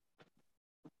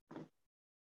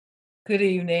Good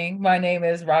evening. My name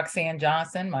is Roxanne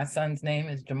Johnson. My son's name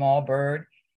is Jamal Byrd.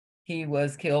 He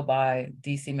was killed by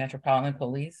DC Metropolitan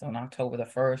Police on October the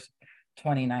 1st,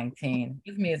 2019.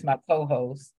 With me is my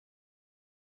co-host.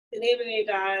 Good evening, you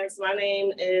guys. My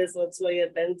name is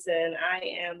Latoya Benson. I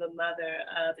am the mother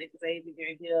of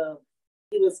Xavier Hill.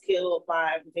 He was killed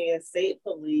by Virginia State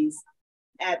Police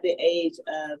at the age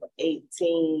of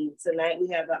 18. Tonight, we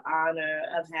have the honor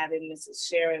of having Mrs.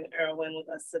 Sharon Irwin with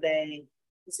us today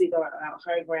to speak about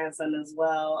her grandson as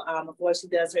well. Before she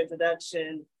does her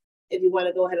introduction, if you want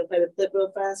to go ahead and play the clip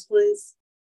real fast, please.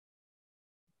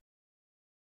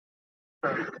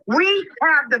 We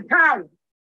have the power.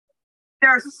 There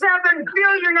are 7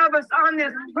 billion of us on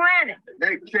this planet.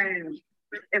 They changed.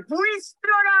 If we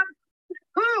stood up,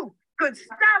 who could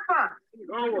stop us?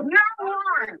 No one.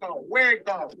 Where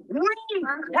go? We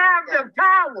have the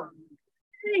power.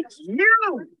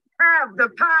 You have the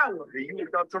power. You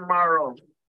go tomorrow.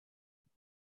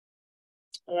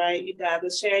 All right, you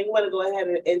guys. Sharon, you want to go ahead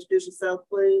and introduce yourself,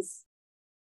 please?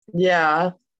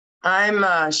 Yeah,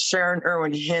 I'm Sharon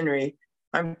Irwin Henry.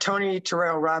 I'm Tony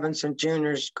Terrell Robinson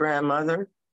Jr.'s grandmother.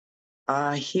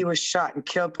 He was shot and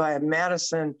killed by a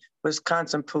Madison,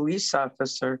 Wisconsin police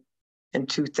officer in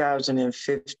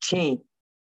 2015.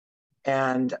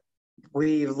 And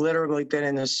we've literally been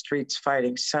in the streets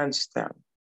fighting since then.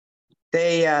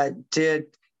 They did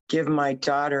give my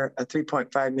daughter a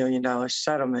 $3.5 million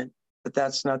settlement, but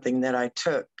that's nothing that I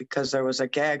took because there was a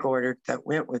gag order that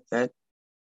went with it,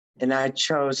 and I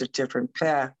chose a different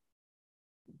path.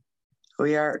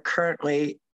 We are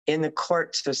currently in the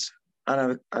court system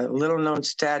on a little-known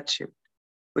statute.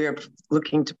 We are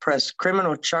looking to press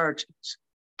criminal charges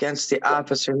against the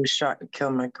officer who shot and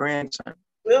killed my grandson.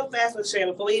 Real fast with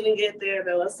Sharon, before we even get there,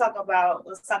 though, let's talk about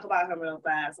her real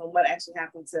fast and what actually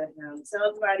happened to him. Tell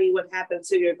everybody what happened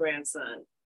to your grandson.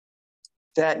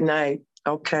 That night,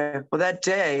 okay. Well, that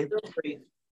day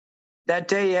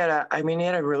he had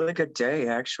a really good day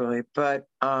actually, but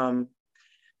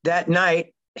that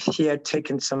night he had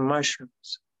taken some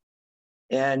mushrooms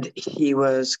and he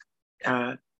was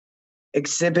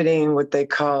exhibiting what they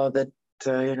call the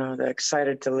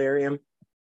excited delirium.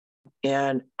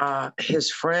 And his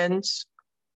friends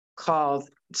called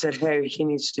and said, hey, he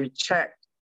needs to check,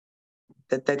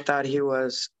 that they thought he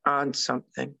was on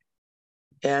something.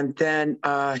 And then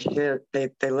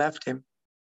they left him.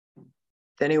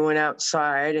 Then he went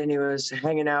outside and he was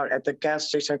hanging out at the gas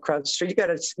station across the street.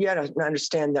 You gotta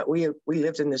understand that we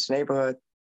lived in this neighborhood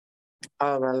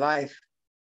all of our life.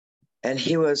 And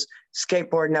he was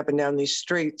skateboarding up and down these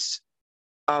streets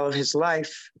all of his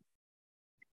life.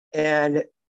 And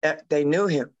they knew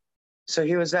him. So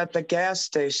he was at the gas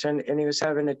station and he was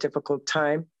having a difficult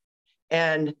time.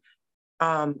 And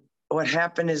what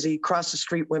happened is he crossed the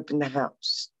street, went in the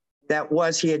house.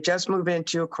 He had just moved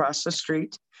across the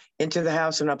street, into the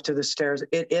house and up to the stairs.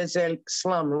 It is a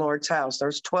slum lord's house.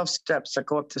 There's 12 steps that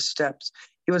go up the steps.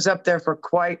 He was up there for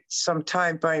quite some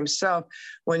time by himself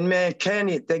when Matt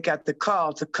Kenny, they got the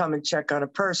call to come and check on a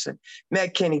person.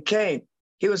 Matt Kenny came.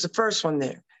 He was the first one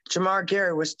there. Jamar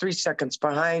Gary was 3 seconds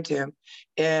behind him.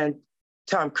 And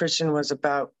Tom Christian was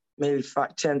about maybe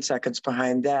 10 seconds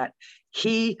behind that.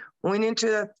 He went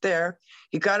into there.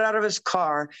 He got out of his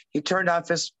car. He turned off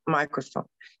his microphone.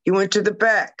 He went to the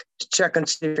back to check and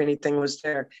see if anything was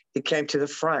there. He came to the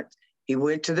front. He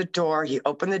went to the door. He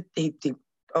opened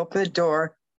the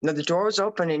door. No, the door was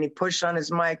open and he pushed on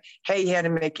his mic. Hey, he had to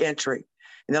make entry.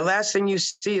 And the last thing you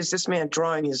see is this man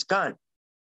drawing his gun.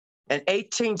 And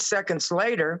 18 seconds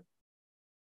later,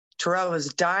 Terrell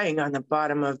was dying on the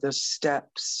bottom of the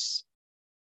steps.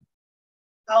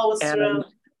 How old was Terrell?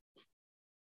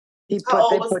 How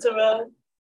old was Terrell?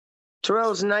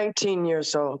 Terrell's 19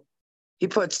 years old. He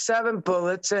put 7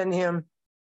 bullets in him,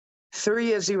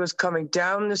 3 as he was coming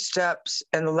down the steps,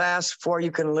 and the last 4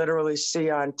 you can literally see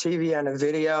on TV, on a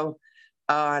video,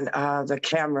 on the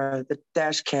camera, the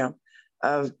dash cam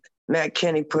of Matt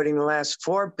Kenny putting the last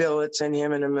 4 bullets in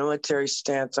him in a military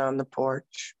stance on the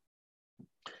porch.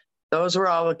 Those were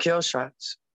all the kill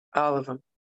shots, all of them.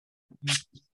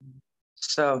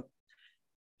 So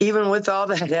even with all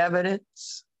that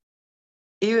evidence,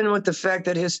 even with the fact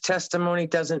that his testimony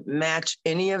doesn't match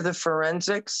any of the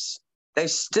forensics, they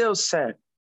still said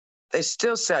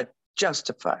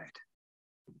justified.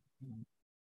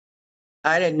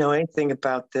 I didn't know anything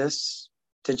about this.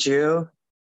 Did you?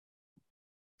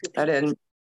 I didn't.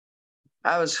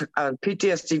 I was a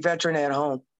PTSD veteran at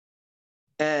home,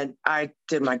 and I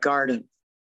did my garden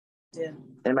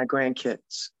and my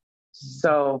grandkids.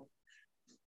 So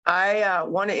I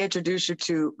want to introduce you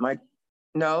to my,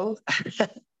 no.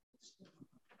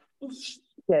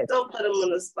 Okay. Don't put them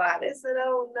on the spot. They said,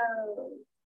 oh no.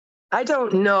 I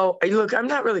don't know. Look, I'm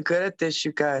not really good at this,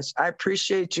 you guys. I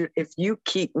appreciate you if you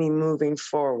keep me moving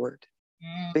forward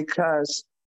because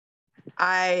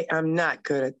I am not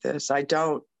good at this. I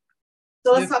don't.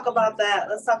 So let's talk about that.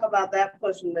 Let's talk about that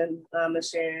portion then, Ms.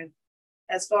 Sharon.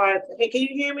 As far as, hey, can you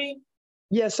hear me?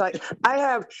 Yes, I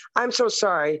have. I'm so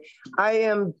sorry. I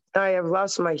have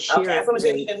lost my hearing. Okay, I promise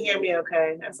you can hear me.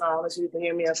 Okay, that's all. You can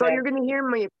hear me. Okay. So you're gonna hear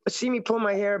me, see me pull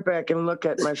my hair back and look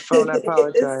at my phone. I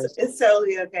apologize. It's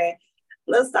totally okay.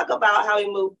 Let's talk about how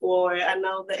we move forward. I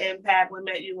know the impact we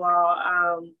met you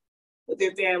all with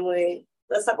your family.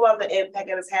 Let's talk about the impact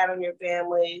it has had on your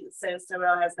family since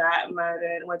Terrell has gotten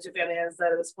murdered and what your family has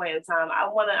done at this point in time.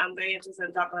 I'm very interested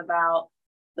in talking about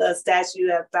the statute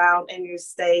you have found in your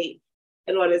state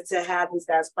in order to have these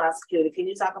guys prosecuted. Can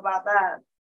you talk about that?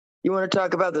 You want to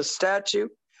talk about the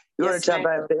statute? You want to talk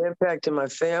about the impact on my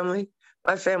family?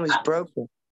 My family's broken.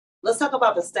 Let's talk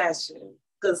about the statute.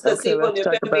 Because Okay, when your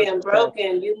family being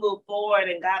broken, you move forward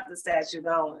and got the statute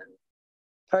going.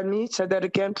 Pardon me? Say that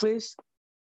again, please.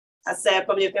 I said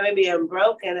from your family being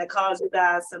broken, it caused you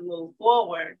guys to move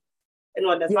forward in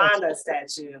order to find that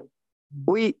statute.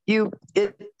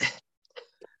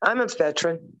 I'm a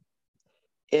veteran,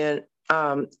 and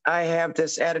I have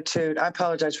this attitude. I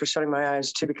apologize for shutting my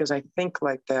eyes too, because I think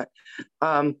like that.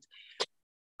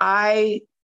 I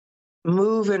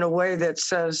move in a way that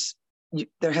says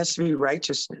there has to be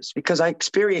righteousness, because I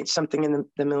experienced something in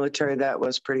the military that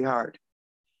was pretty hard.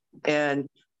 And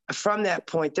from that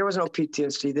point, there was no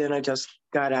PTSD. Then I just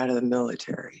got out of the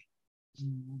military.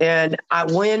 And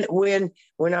when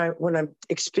I'm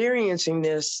experiencing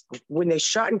this, when they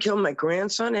shot and killed my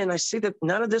grandson, and I see that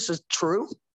none of this is true,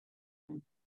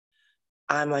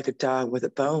 I'm like a dog with a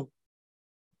bone.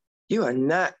 You are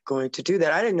not going to do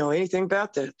that. I didn't know anything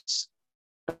about this.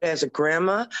 As a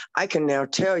grandma, I can now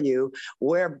tell you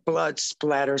where blood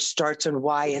splatter starts and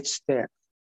why it's there.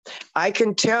 I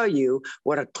can tell you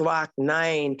what a Glock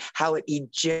 9, how it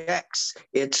ejects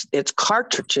its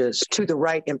cartridges to the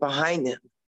right and behind them.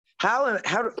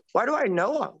 Why do I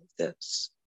know all of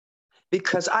this?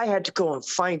 Because I had to go and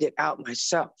find it out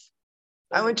myself.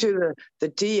 I went to the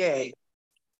DA,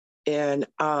 and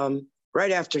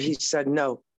right after he said,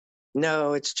 no,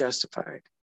 it's justified.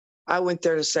 I went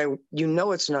there to say,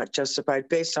 it's not justified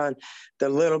based on the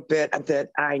little bit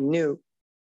that I knew.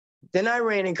 Then I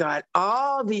ran and got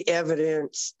all the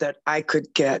evidence that I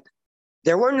could get.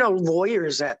 There were no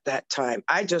lawyers at that time.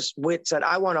 I just said,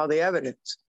 I want all the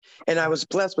evidence. And I was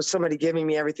blessed with somebody giving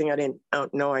me everything I didn't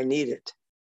know I needed.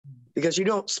 Because you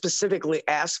don't specifically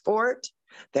ask for it,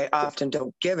 they often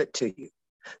don't give it to you.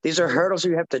 These are hurdles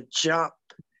you have to jump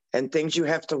and things you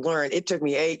have to learn. It took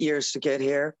me 8 years to get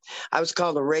here. I was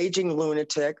called a raging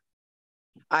lunatic.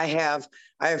 I have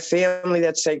family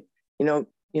that say, I'm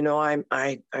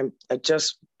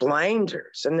just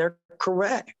blinders, and they're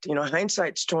correct.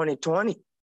 Hindsight's 20/20.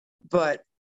 But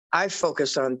I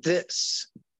focus on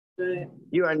this.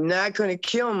 You are not going to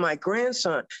kill my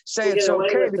grandson. Say it's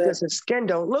okay because his skin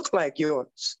don't look like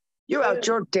yours. You're out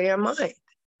your damn mind.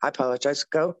 I apologize.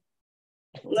 Go.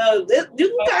 No,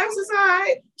 you guys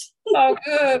decide. Oh,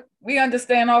 good. We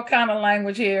understand all kind of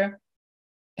language here.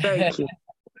 Thank you.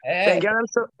 Thank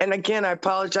you. And again, I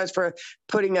apologize for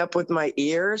putting up with my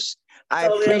ears. I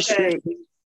appreciate you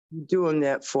doing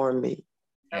that for me.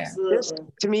 Absolutely. This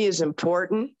to me is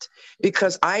important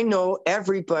because I know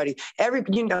everybody.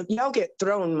 Y'all get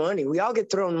thrown money. We all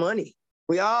get thrown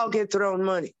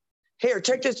money. Here,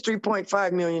 take this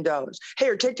 $3.5 million.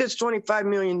 Here, take this $25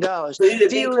 million. So you need to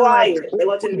be quiet. They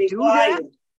want you to be quiet.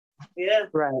 Yeah.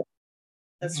 Right.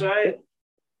 That's right.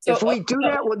 So, if we do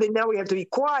that, well, then now we have to be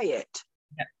quiet.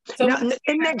 So now,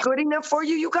 isn't that good enough for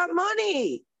you? You got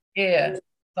money. Yeah.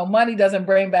 So money doesn't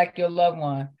bring back your loved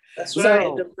one. That's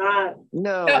right.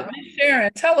 No. Sharon,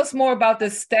 tell us more about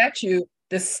the statute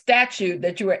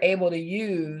that you were able to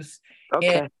use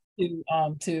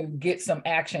to get some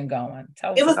action going.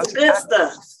 Tell us. It was the good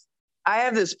stuff. I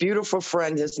have this beautiful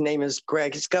friend. His name is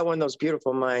Greg. He's got one of those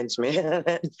beautiful minds, man.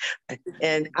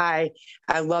 And I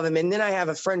love him. And then I have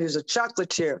a friend who's a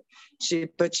chocolatier. She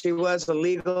was a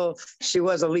legal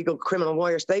criminal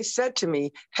lawyer. They said to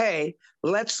me, hey,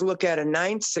 let's look at a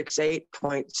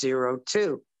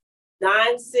 968.02.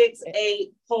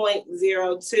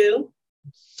 968.02.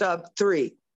 Sub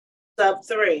 3.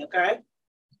 Okay.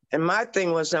 And my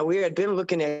thing was, now we had been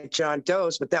looking at John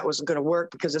Doe's, but that wasn't going to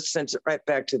work because it sends it right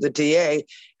back to the DA,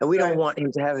 and we don't want him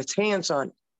to have his hands on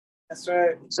it. That's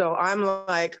right. So I'm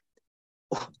like,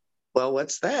 well,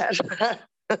 what's that?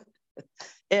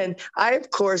 And I,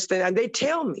 of course, then they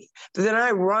tell me. Then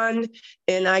I run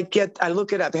and I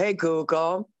look it up. Hey,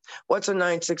 Google, what's a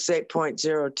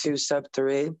 968.02 sub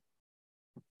 3?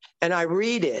 And I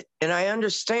read it and I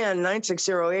understand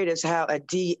 9608 is how a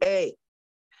DA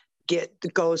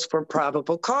goes for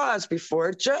probable cause before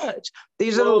a judge.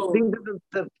 These are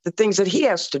the things that he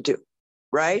has to do,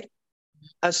 right?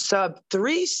 A sub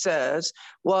 3 says,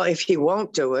 well, if he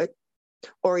won't do it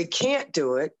or he can't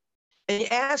do it, and you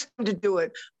ask him to do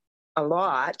it a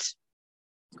lot,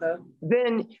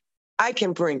 then I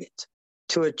can bring it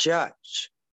to a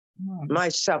judge.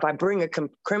 Myself, I bring a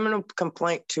criminal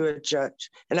complaint to a judge.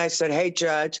 And I said, hey,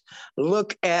 judge,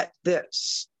 look at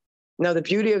this. Now, the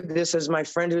beauty of this is my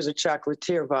friend who's a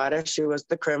chocolatier, Vada, she was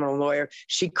the criminal lawyer.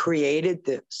 She created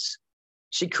this.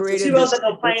 She created She wrote the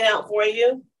complaint out for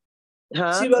you?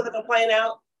 Huh? She wrote the complaint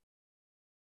out?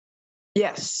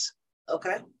 Yes.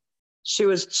 Okay. She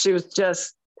was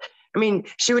just, I mean,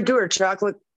 she would do her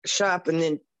chocolate shop and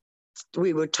then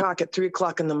we would talk at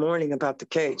 3:00 in the morning about the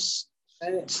case.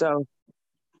 So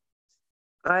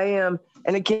I am,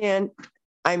 and again,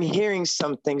 I'm hearing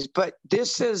some things, but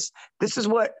this is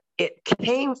what it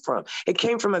came from. It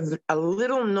came from a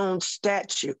little known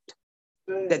statute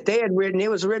that they had written. It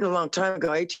was written a long time ago,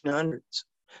 1800s.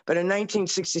 But in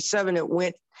 1967, it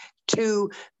went to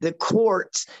the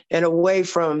courts and away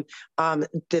from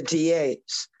the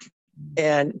DAs.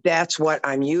 And that's what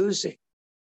I'm using.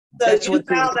 So that's you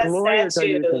filed that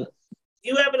statute.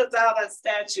 You were able to file that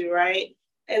statute, right?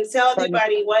 And tell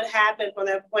everybody what happened from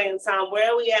that point in time.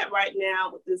 Where are we at right now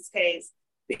with this case?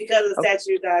 Because of the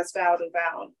statute you guys filed and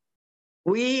found.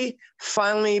 We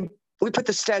put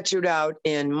the statute out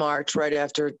in March, right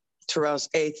after Terrell's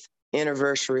 8th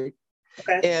anniversary.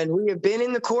 Okay. And we have been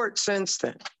in the court since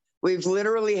then. We've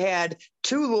literally had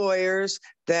 2 lawyers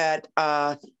that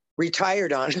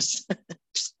retired on us.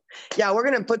 Yeah, we're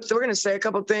gonna say a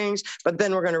couple things, but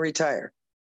then we're gonna retire.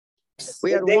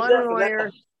 We had one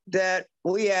lawyer that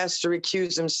we asked to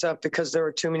recuse himself because there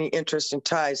were too many interests and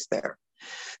ties there.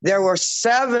 There were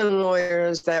 7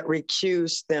 lawyers that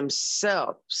recused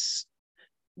themselves.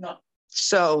 No.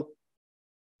 So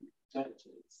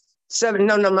 7,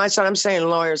 no, my son, I'm saying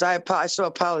lawyers. I so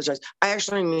apologize. I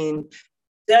actually mean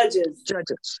judges.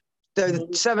 There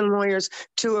are 7 lawyers.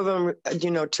 2 of them,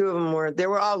 2 of them they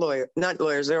were all lawyers, not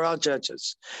lawyers. They were all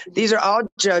judges. These are all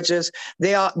judges.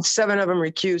 7 of them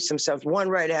recused themselves, one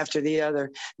right after the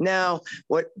other. Now,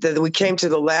 we came to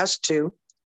the last 2,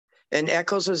 and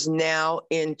Eccles is now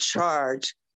in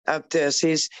charge of this.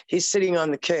 He's sitting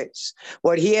on the case.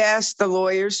 What he asked the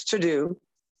lawyers to do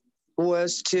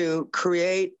was to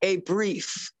create a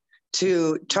brief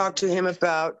to talk to him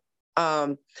about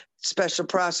special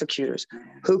prosecutors,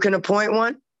 who can appoint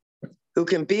one, who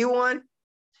can be one,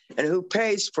 and who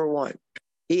pays for one.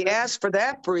 He asked for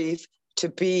that brief to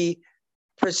be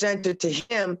presented to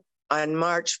him on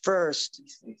March 1st.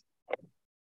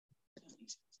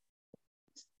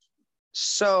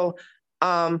 So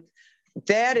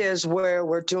that is where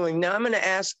we're doing. Now I'm going to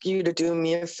ask you to do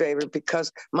me a favor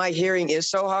because my hearing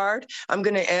is so hard. I'm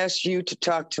going to ask you to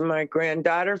talk to my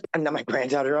granddaughter. Not my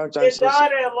granddaughter. Your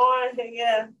daughter, Lauren,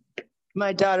 yeah.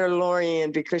 My daughter,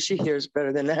 Lorien, because she hears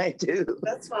better than I do.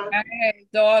 That's fine. Hey,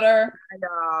 daughter.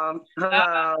 Hello.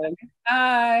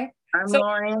 Hi. I'm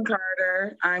Lorien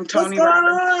Carter. I'm Tony What's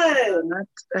Robinson. going on?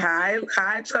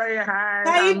 Hi, Toya. Hi.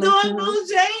 How you doing, Blue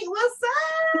Jay? What's up?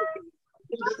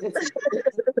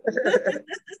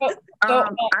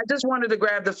 I just wanted to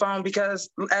grab the phone because,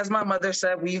 as my mother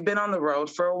said, we've been on the road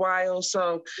for a while,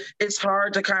 so it's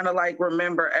hard to kind of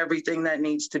remember everything that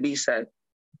needs to be said.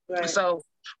 Right. So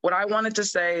what I wanted to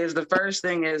say is the first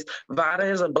thing is Vada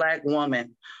is a Black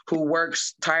woman who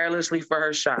works tirelessly for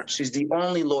her shop. She's the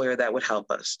only lawyer that would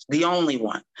help us, the only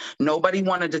one. Nobody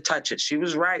wanted to touch it. She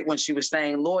was right when she was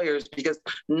saying lawyers because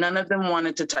none of them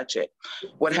wanted to touch it.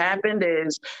 What happened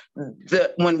is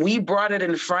when we brought it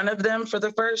in front of them for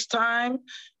the first time,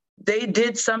 they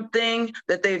did something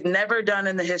that they've never done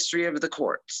in the history of the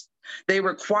courts. They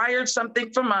required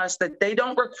something from us that they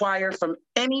don't require from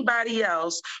anybody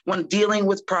else when dealing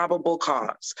with probable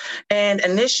cause. And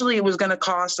initially it was going to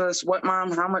cost us, what,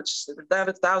 Mom, how much? That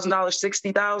 $1,000,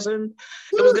 $60,000?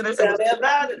 It was going to tell me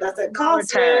about it. That's a cost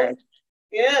tag.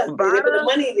 Yeah, the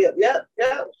money. Yep.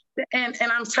 And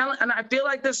I feel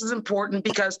like this is important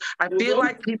because I feel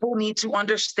like people need to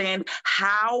understand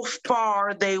how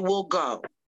far they will go.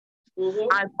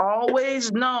 I've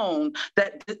always known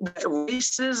that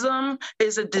racism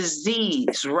is a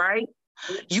disease, right?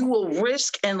 You will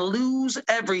risk and lose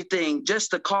everything just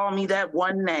to call me that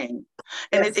one name.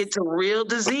 And it's a real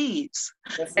disease.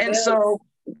 And so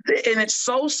And it's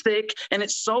so sick and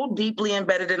it's so deeply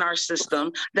embedded in our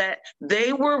system that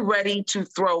they were ready to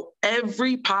throw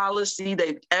every policy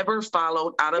they've ever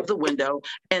followed out of the window,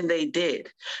 and they did.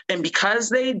 And because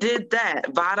they did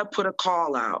that, VADA put a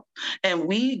call out, and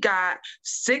we got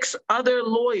 6 other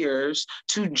lawyers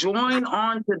to join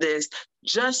on to this,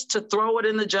 just to throw it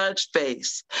in the judge's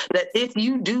face that if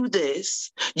you do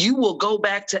this, you will go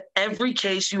back to every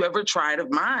case you ever tried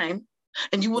of mine,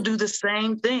 and you will do the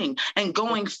same thing. And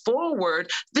going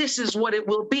forward, this is what it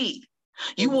will be.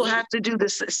 You will have to do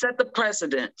this, set the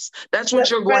precedents. That's what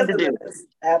you're going to do.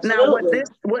 Absolutely. Now,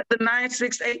 what the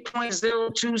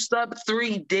 968.02 sub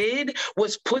 3 did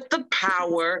was put the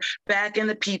power back in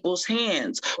the people's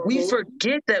hands. We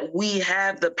forget that we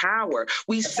have the power.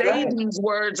 We say these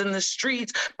words in the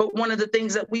streets, but one of the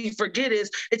things that we forget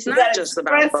is it's not just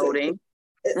about voting.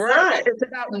 It's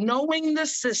about knowing the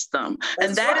system.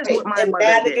 And that is what my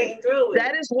mother did.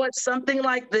 That is what something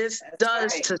like this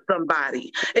does to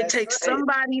somebody. It takes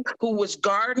somebody who was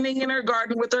gardening in her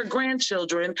garden with her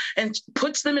grandchildren and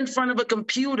puts them in front of a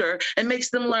computer and makes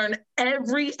them learn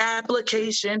every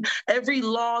application, every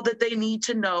law that they need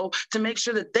to know to make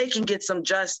sure that they can get some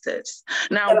justice.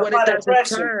 Now, what it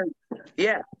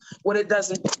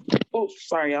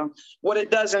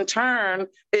does in turn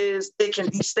is it can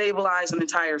destabilize an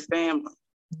entire family.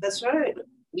 That's right.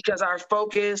 Because our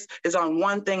focus is on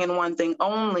one thing and one thing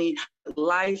only.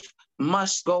 Life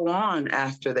must go on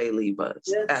after they leave us,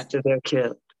 after they're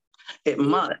killed. It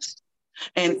must.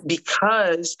 And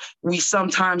because we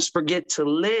sometimes forget to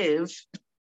live,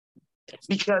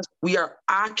 because we are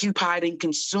occupied and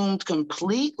consumed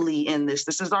completely in this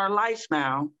is our life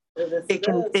now. It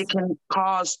can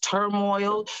cause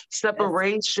turmoil,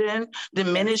 separation,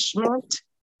 diminishment.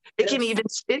 It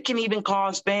can even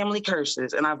cause family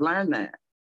curses, and I've learned that.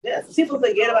 Yes, people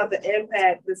forget about the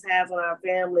impact this has on our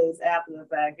families after the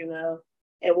fact, you know.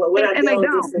 And they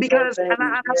don't, because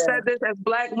I've said this, as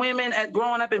Black women, as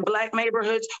growing up in Black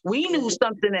neighborhoods, we knew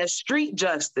something as street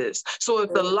justice. So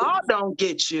if the law don't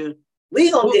get you,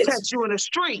 we'll catch you in the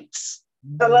streets.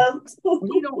 Hello?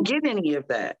 We don't get any of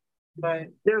that. Right.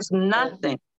 There's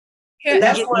nothing. And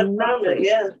that's one problem.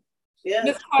 Yeah.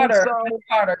 Ms. Carter,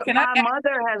 my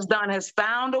mother has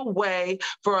found a way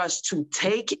for us to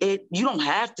take it. You don't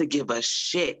have to give us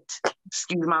shit.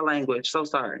 Excuse my language. So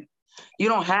sorry. You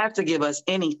don't have to give us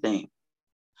anything.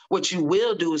 What you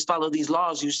will do is follow these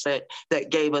laws you said that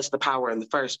gave us the power in the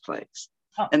first place.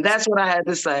 And that's what I had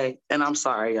to say. And I'm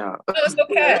sorry, y'all. No, it's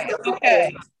okay.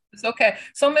 It's okay.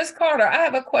 So, Ms. Carter, I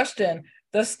have a question.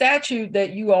 The statute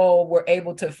that you all were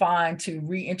able to find to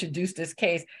reintroduce this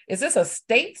case, is this a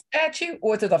state statute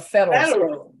or is it a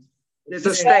federal? It's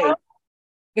a state.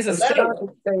 It's a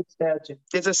state statute.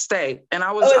 It's a state. And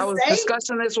I was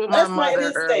discussing this with my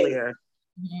mother earlier.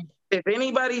 Mm-hmm. If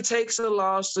anybody takes a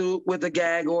lawsuit with a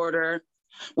gag order,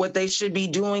 what they should be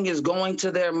doing is going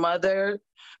to their mother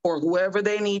or whoever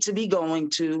they need to be going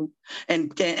to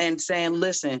and saying,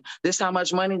 listen, this is how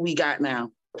much money we got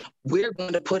now. We're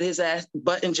going to put his ass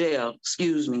butt in jail.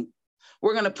 Excuse me.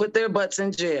 We're going to put their butts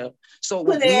in jail. So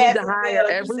we need to hire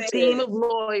every team of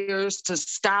lawyers to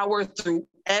scour through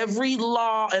every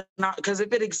law, because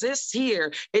if it exists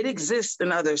here, it exists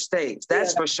in other states.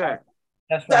 That's for sure.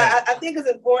 That's right. So I think it's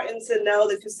important to know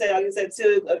that you said, like you said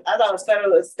too, I thought it was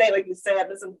federal or state, like you said,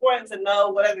 but it's important to know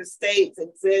what other states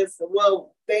exist.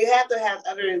 Well, they have to have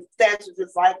other statutes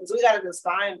just like this. We got to just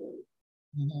find them.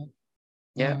 Mm-hmm.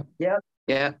 Yeah.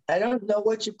 I don't know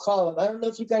what you call them. I don't know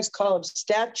if you guys call them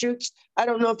statutes. I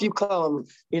don't know if you call them,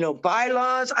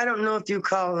 bylaws. I don't know if you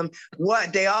call them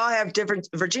what. They all have different.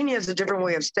 Virginia has a different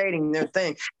way of stating their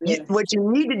thing. What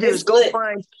you need to do is go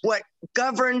find what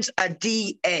governs a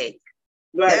DA.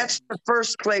 Right. That's the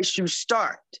first place you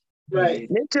start. Right.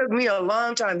 And it took me a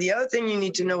long time. The other thing you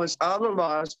need to know is all the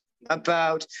laws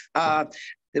about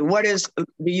what is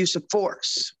the use of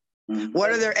force. What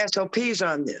are their SOPs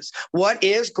on this? What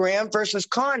is Graham versus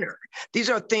Connor? These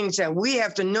are things that we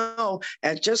have to know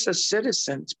as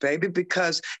citizens, baby,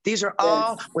 because these are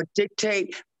all what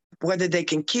dictate whether they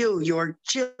can kill your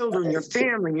children, your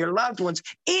family, your loved ones,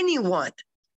 anyone.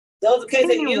 Those are the case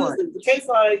they use. The case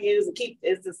law they use to keep,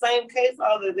 it's the same case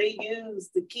law that they use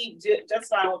to keep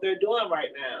justifying what they're doing right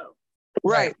now.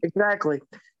 Right, exactly.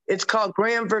 It's called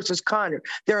Graham versus Connor.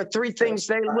 There are 3 things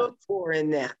they look for in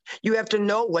that. You have to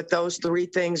know what those 3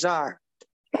 things are.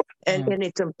 And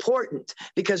it's important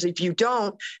because if you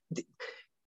don't,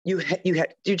 you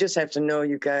just have to know,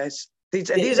 you guys. These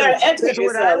are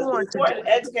what I want to do.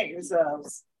 Educate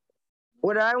yourselves.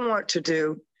 What I want to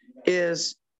do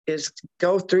is is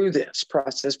go through this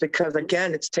process, because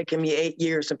again, it's taken me 8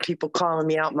 years of people calling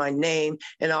me out my name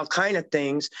and all kind of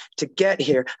things to get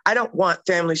here. I don't want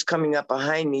families coming up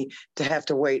behind me to have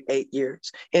to wait 8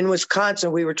 years. In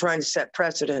Wisconsin, we were trying to set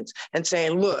precedents and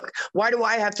saying, look, why do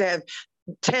I have to have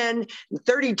 10,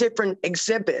 30 different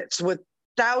exhibits with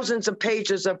thousands of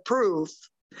pages of proof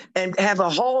and have a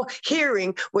whole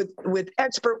hearing with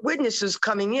expert witnesses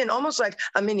coming in, almost like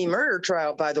a mini murder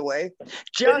trial, by the way,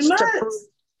 just to prove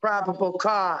probable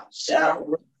cause,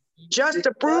 just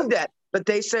to prove that. But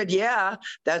they said, yeah,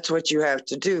 that's what you have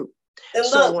to do. And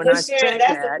so look, when I Sharon, said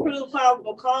that's that, to prove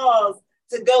probable cause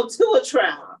to go to a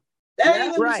trial. That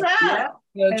ain't even a trial.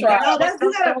 Yeah. You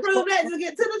gotta prove that to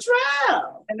get to the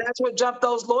trial. And that's what jumped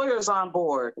those lawyers on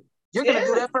board. You're gonna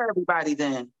do that for everybody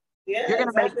then. Yeah, you're going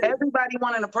to make everybody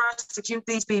wanting to prosecute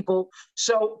these people.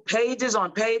 So pages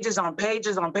on pages on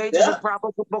pages on pages of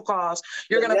probable cause.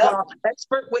 You're going to call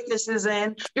expert witnesses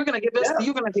in. You're going to give us.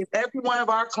 You're going to give every one of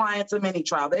our clients a mini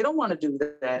trial. They don't want to do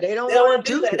that. They don't want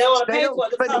to do that. They want to pay for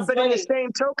it. But in the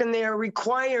same token, they are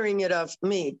requiring it of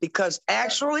me, because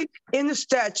actually in the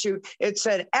statute it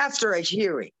said after a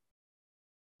hearing.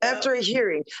 After a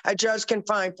hearing, a judge can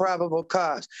find probable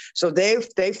cause. So they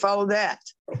follow that.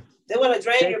 They want to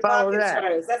drain your pockets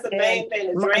first. That's the main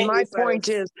thing. My point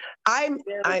is, I'm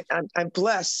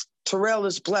blessed. Terrell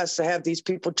is blessed to have these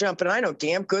people jumping. I know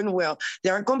damn good and well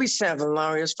there aren't going to be 7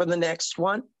 lawyers for the next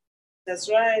one.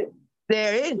 That's right.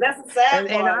 There is. That's the sad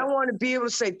part. And I want to be able to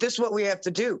say, this is what we have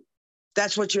to do.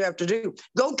 That's what you have to do.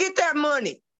 Go get that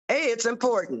money. A, it's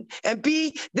important. And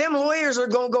B, them lawyers are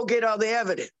going to go get all the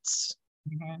evidence.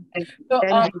 Mm-hmm.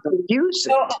 And use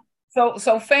it.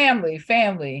 So family.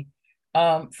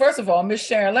 First of all, Miss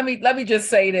Sharon, let me just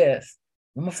say this.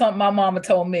 Something my mama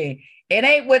told me. It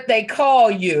ain't what they call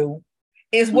you,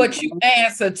 it's what you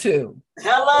answer to.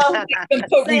 Hello. You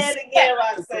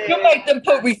make them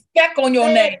put respect on your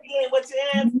name.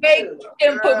 Make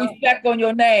them put respect on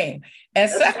your name. And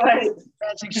secondly,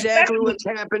 that's exactly what's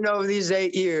happened over these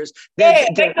 8 years. I'm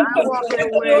walking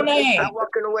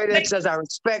away that says I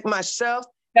respect myself.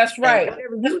 That's right.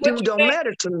 Whatever you do don't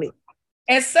matter to me.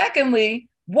 And secondly,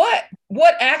 what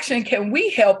action can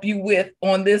we help you with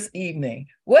on this evening?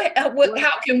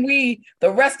 How can we, the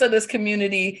rest of this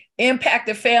community,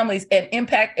 impacted families and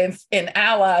and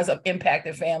allies of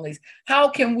impacted families, how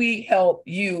can we help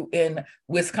you in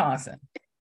Wisconsin?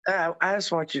 I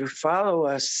just want you to follow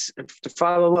us, to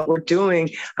follow what we're doing.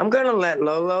 I'm going to let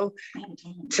Lolo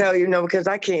tell you, because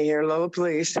I can't hear. Lolo,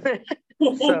 please. So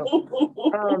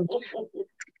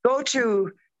go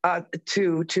to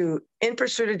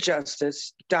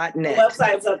inpursuitofjustice.net. The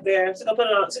website's up there. She's gonna put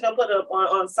it up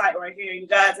on site right here, you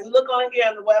guys. And look on here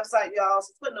on the website, y'all.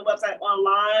 She's putting the website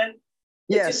online.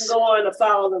 Yes. You can go on and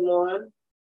follow them on.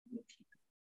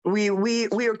 We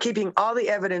are keeping all the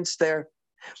evidence there.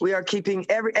 We are keeping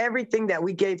everything that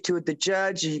we gave to the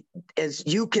judge, as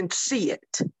you can see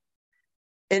it.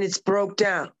 And it's broke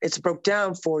down. It's broke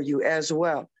down for you as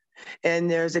well.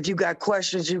 And if you got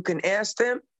questions, you can ask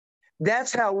them.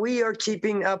 That's how we are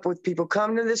keeping up with people.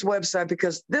 Come to this website,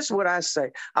 because this is what I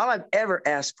say. All I've ever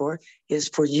asked for is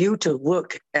for you to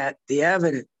look at the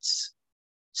evidence.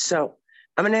 So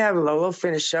I'm going to have Lolo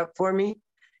finish up for me.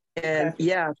 And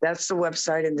that's the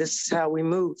website. And this is how we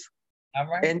move. All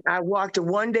right. And I walked it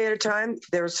one day at a time.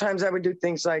 There was times I would do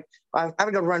things like, I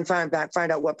would go run, find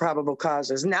out what probable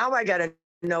cause is. Now I got to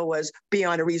know was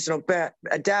beyond a reasonable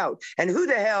doubt. And who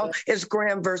the hell is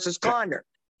Graham versus Connor?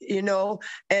 And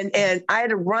I had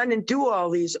to run and do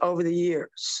all these over the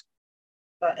years.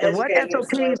 And what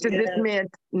SOPs did this man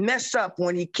mess up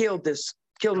when he killed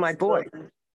my boy?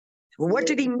 What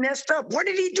did he mess up? What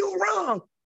did he do wrong?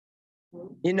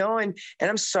 And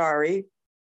I'm sorry,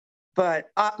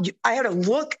 but I had to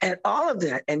look at all of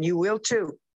that, and you will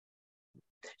too.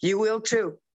 You will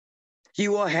too.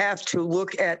 You will have to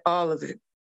look at all of it.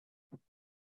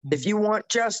 If you want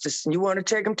justice and you want to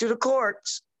take them to the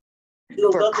courts,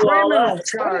 for criminal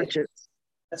charges.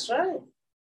 That's right.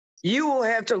 You will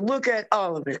have to look at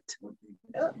all of it.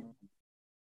 Yeah.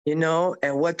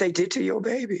 And what they did to your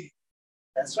baby.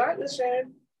 That's right, Miss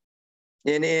Sharon.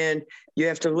 And then you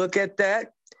have to look at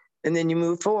that, and then you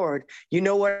move forward. You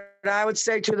know what I would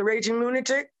say to the raging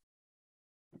lunatic?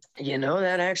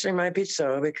 That actually might be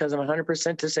so, because I'm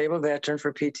 100% disabled veteran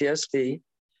for PTSD,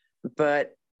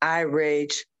 but I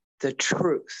rage the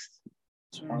truth.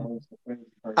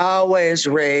 Always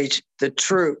rage the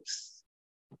truth.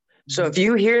 So if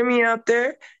you hear me out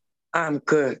there, I'm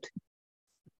good,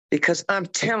 because I'm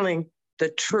telling the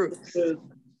truth. Yeah.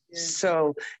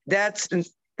 So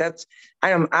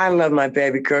I love my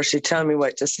baby girl. She tell me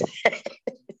what to say.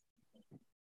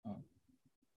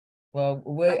 Well,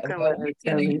 we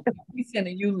sending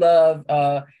you love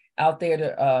out there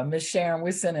to Miss Sharon.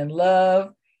 We're sending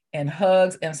love and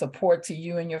hugs and support to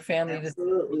you and your family.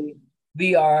 Absolutely.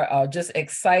 We are just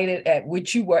excited at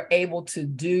what you were able to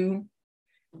do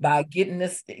by getting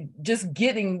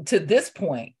to this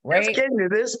point, right? Just getting to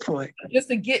this point. Just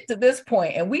to get to this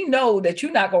point. And we know that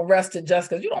you're not going to rest it just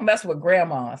because you don't mess with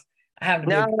grandmas.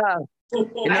 No.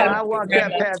 I walk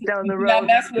that path down the road.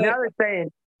 Another thing.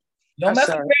 Don't mess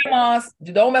with grandmas.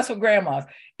 Don't mess with grandmas.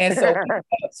 And so,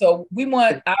 so we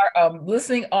want our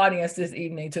listening audience this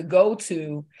evening to go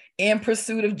to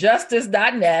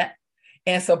inpursuitofjustice.net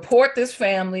and support this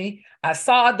family. I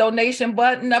saw a donation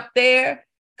button up there.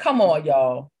 Come on,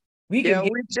 y'all. We can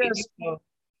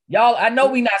y'all. I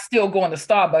know we're not still going to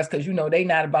Starbucks because they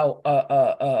not about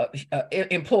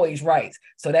employees' rights.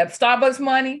 So that Starbucks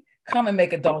money, come and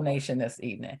make a donation this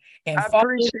evening. And I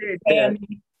appreciate that.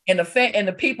 And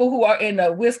the people who are in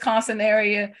the Wisconsin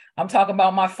area, I'm talking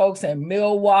about my folks in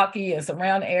Milwaukee and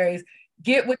surrounding areas,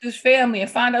 get with this family and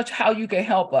find out how you can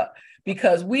help us,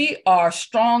 because we are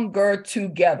stronger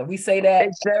together. We say that.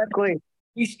 Exactly.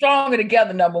 We stronger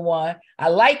together, number one. I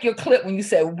like your clip when you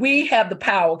said we have the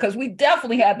power, because we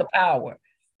definitely have the power.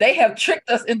 They have tricked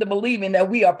us into believing that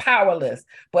we are powerless,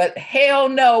 but hell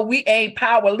no, we ain't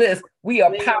powerless. We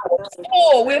are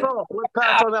powerful. We're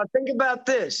powerful. Now think about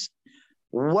this.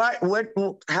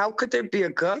 How could there be a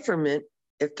government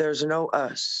if there's no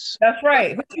us? That's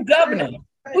right. Who you governing?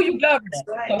 Who you governing?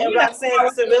 Right. So and Roxanne,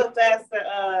 just real fast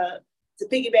to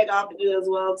piggyback off of you as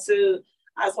well too.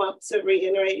 I just want to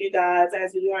reiterate, you guys,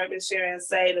 as you heard Ms. Sharon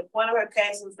say, the point of her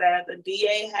case was that the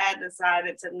DA had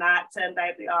decided to not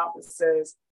indict the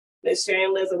officers. Ms.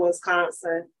 Sharon lives in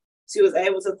Wisconsin. She was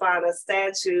able to find a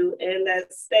statute in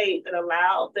that state that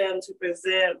allowed them to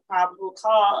present probable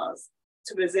cause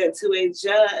to present to a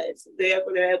judge.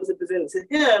 Therefore, they're able to present it to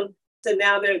him. So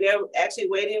now they're actually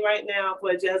waiting right now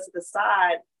for a judge to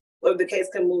decide whether the case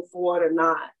can move forward or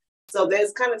not. So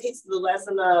this kind of teaches the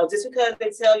lesson of, just because they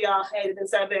tell y'all, hey, they didn't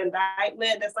serve an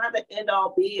indictment, that's not the end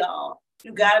all be all.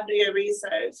 You got to do your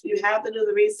research. You have to do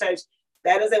the research.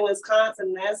 That is in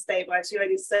Wisconsin, that state, like she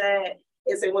already said,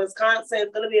 it's in Wisconsin.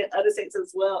 It's going to be in other states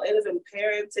as well. It is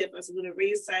imperative for us to do the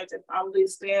research and follow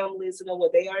these families to know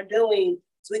what they are doing,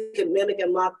 so we can mimic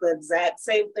and mock the exact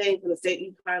same thing from the state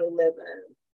you currently live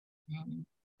in.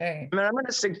 Hey. I'm going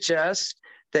to suggest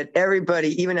that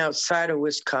everybody, even outside of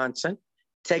Wisconsin,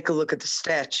 take a look at the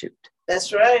statute.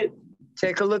 That's right.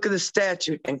 Take a look at the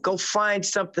statute and go find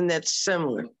something that's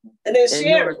similar. And then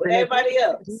share it with everybody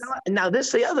else. Now, this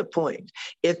is the other point.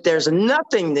 If there's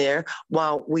nothing there,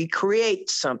 well, we create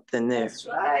something there. That's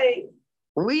right.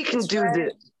 We can do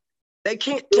this. They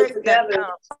can't take that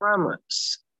power from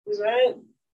us. That's right.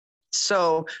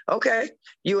 So, okay,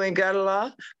 you ain't got a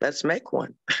law, let's make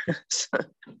one.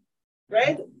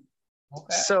 Right. Okay.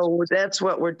 So that's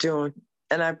what we're doing,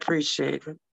 and I appreciate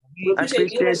it. I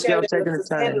appreciate y'all taking the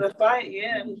time. The fight,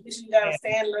 yeah. You got to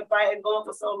stand in the fight and go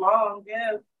for so long,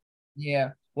 yeah.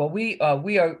 Yeah. Well, we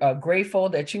are grateful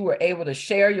that you were able to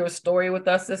share your story with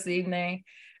us this evening.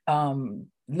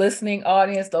 Listening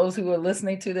audience, those who are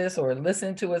listening to this or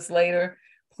listening to us later,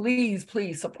 please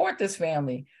support this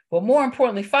family. But more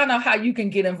importantly, find out how you can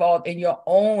get involved in your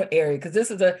own area, because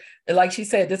this is like she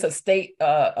said, this is a state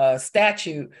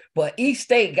statute, but each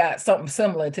state got something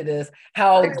similar to this.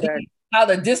 How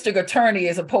the district attorney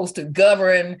is supposed to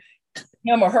govern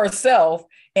him or herself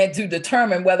and to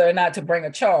determine whether or not to bring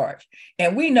a charge.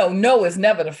 And we know no is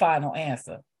never the final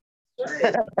answer.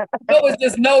 No is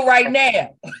just no right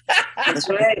now. That's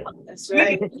right. That's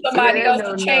right. Somebody else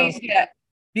to change that.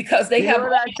 Because they have. I'm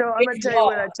going to tell you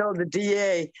what I told the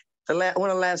DA. One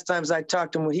of the last times I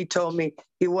talked to him, he told me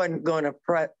he wasn't going to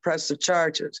press the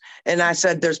charges. And I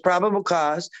said, there's probable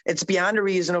cause. It's beyond a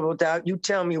reasonable doubt. You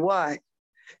tell me why.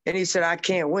 And he said, I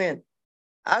can't win.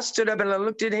 I stood up and I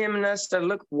looked at him and I said,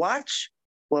 look, watch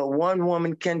what one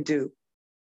woman can do.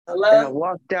 Hello? And I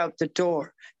walked out the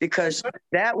door, because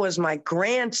that was my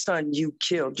grandson you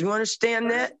killed. Do you understand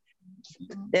that?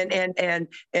 And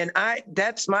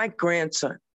that's my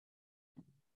grandson.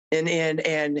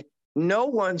 And no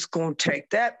one's going to take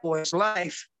that boy's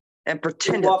life and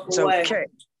pretend it's okay.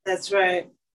 That's right.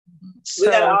 So,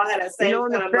 we gotta all have that same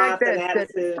kind of mindset and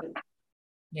attitude.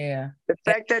 Yeah. The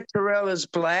fact that Terrell is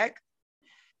Black,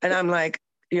 and I'm like,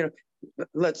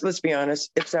 let's be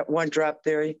honest, it's that one drop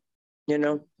theory,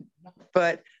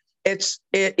 but he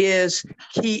is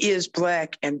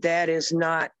Black, and that's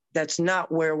not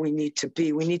where we need to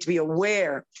be. We need to be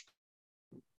aware.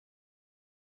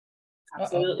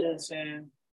 Absolutely,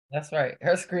 Sharon. That's right.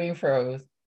 Her screen froze.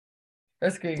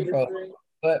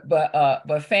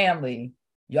 But family,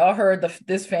 Y'all heard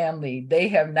this family, they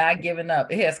have not given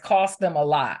up. It has cost them a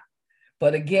lot.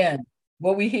 But again,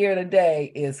 what we hear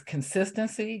today is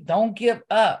consistency. Don't give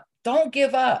up. Don't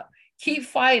give up. Keep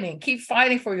fighting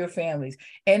for your families.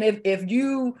 And if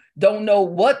you don't know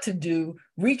what to do,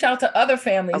 reach out to other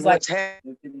families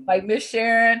like Miss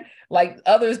Sharon, like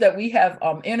others that we have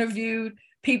interviewed.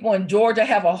 People in Georgia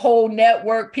have a whole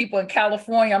network. People in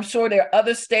California, I'm sure there are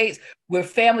other states where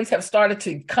families have started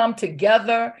to come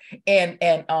together and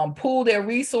pool their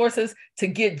resources to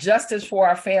get justice for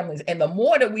our families. And the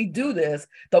more that we do this,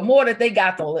 the more that they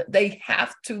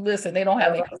have to listen. They don't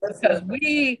have any, because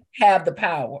we have the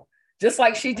power. Just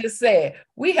like she just said,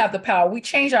 we have the power. We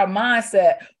change our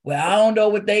mindset. Well, I don't know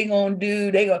what they gonna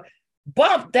do. They gonna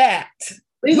bump that.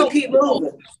 We gonna keep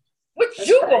moving. What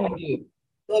you gonna do?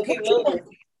 We'll keep moving.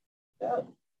 Yeah.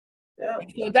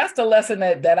 So that's the lesson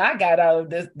that I got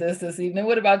out of this evening.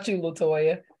 What about you,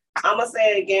 LaToya? I'm gonna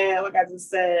say it again, like I just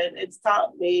said, it's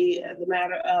taught me as a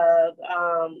matter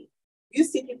of you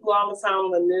see people all the time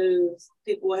on the news.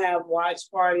 People will have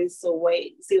watch parties to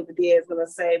wait, see what the DA is gonna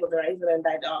say, whether he's gonna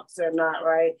indict the officer or not,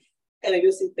 right? And then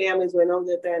you see families when know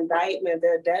that the indictment,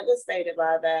 they're devastated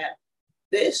by that.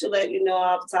 This should let you know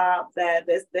off top that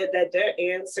that their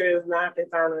answer is not the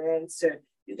final answer.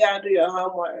 You gotta do your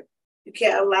homework. You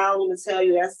can't allow them to tell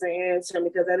you that's the answer,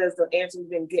 because that is the answer we've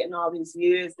been getting all these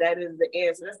years. That is the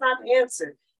answer. That's not the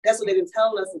answer. That's what they've been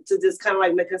telling us, to just kind of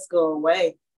like make us go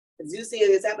away. As you see,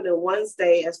 it's happened in one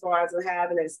state as far as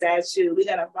having a statue. We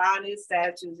got to find these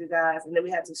statues, you guys, and then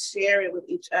we have to share it with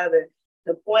each other.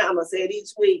 The point, I'm going to say it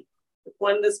each week, the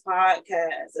point of this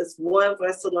podcast is, one, for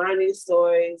us to learn these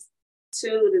stories.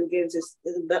 Two, to get just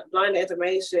learn the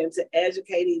information, to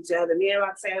educate each other. Me and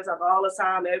Roxanne talk all the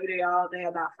time, every day, all day,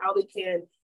 about how we can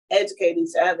educate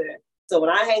each other. So when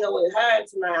I hang out with her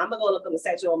tonight, I'm gonna go look on the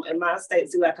statue in my state,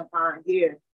 see what I can find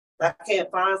here. If I can't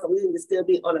find something, we need to still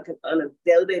be on a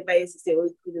daily basis, see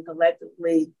what we can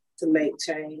collectively to make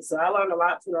change. So I learned a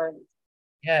lot tonight.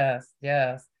 Yes.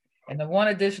 And the one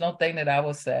additional thing that I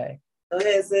will say. Go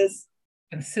ahead, sis.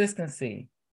 Consistency.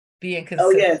 Being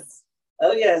consistent.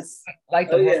 Oh, yes.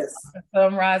 Like the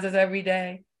sun rises every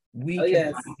day, we can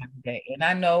yes. every day. And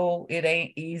I know it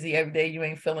ain't easy every day. You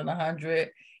ain't feeling 100.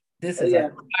 This is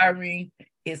tiring.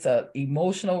 It's an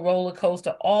emotional roller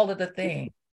coaster, all of the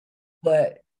things.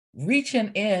 But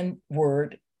reaching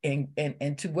inward and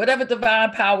to whatever divine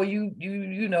power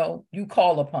you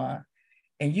call upon,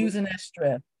 and using that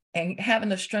strength and having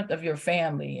the strength of your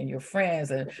family and your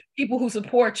friends and people who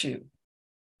support you.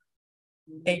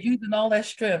 And using all that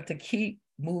strength to keep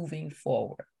moving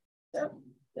forward. Yep.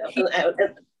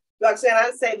 And Roxanne,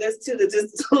 I say this too, to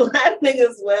just laughing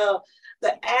as well.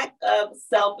 The act of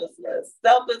selflessness.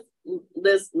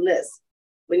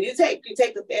 When you take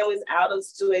the families out of the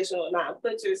situation or not,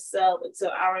 put yourself into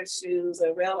our shoes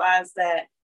and realize that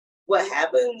what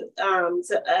happened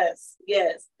to us,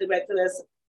 yes, affected us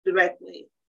directly.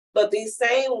 But these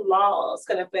same laws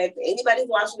can affect anybody who's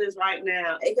watching this right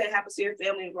now. It can happen to your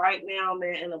family right now,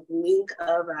 man, in a blink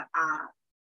of an eye.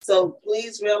 So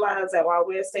please realize that while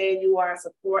we're saying you are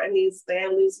supporting these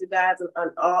families, you guys, in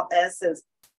all essence,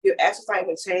 you're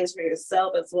exercising change for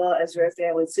yourself as well as your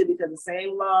family too, because the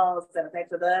same laws that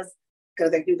affected us can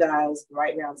affect you guys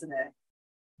right now today.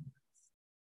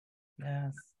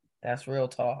 Yes, that's real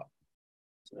talk.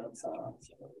 Real talk.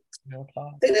 Real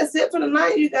talk. I think that's it for the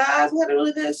night, you guys. We had a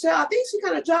really good show. I think she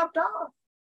kind of dropped off.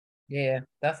 Yeah,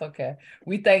 that's okay.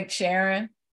 We thank Sharon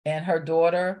and her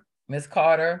daughter, Miss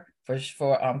Carter, for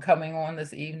coming on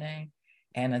this evening.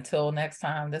 And until next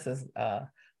time, this is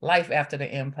Life After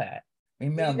the Impact.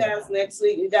 Remember. See you guys next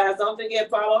week. You guys don't forget,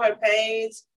 follow her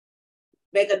page.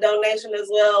 Make a donation as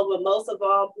well. But most of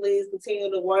all, please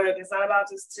continue to work. It's not about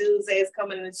just Tuesdays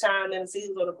coming in and chime in and see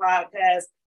who's on the podcast.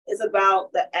 It's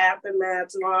about the aftermath.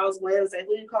 Tomorrow's Wednesday.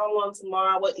 Who you calling on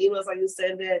tomorrow? What emails are you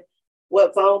sending?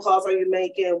 What phone calls are you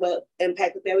making? What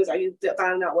impacted families are you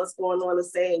finding out what's going on and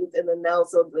staying within the know?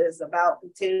 So it's about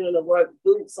continuing to work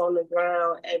boots on the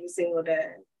ground every single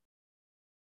day.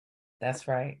 That's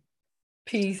right.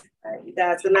 Peace. All right, you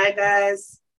guys. Good night,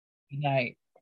 guys. Good night.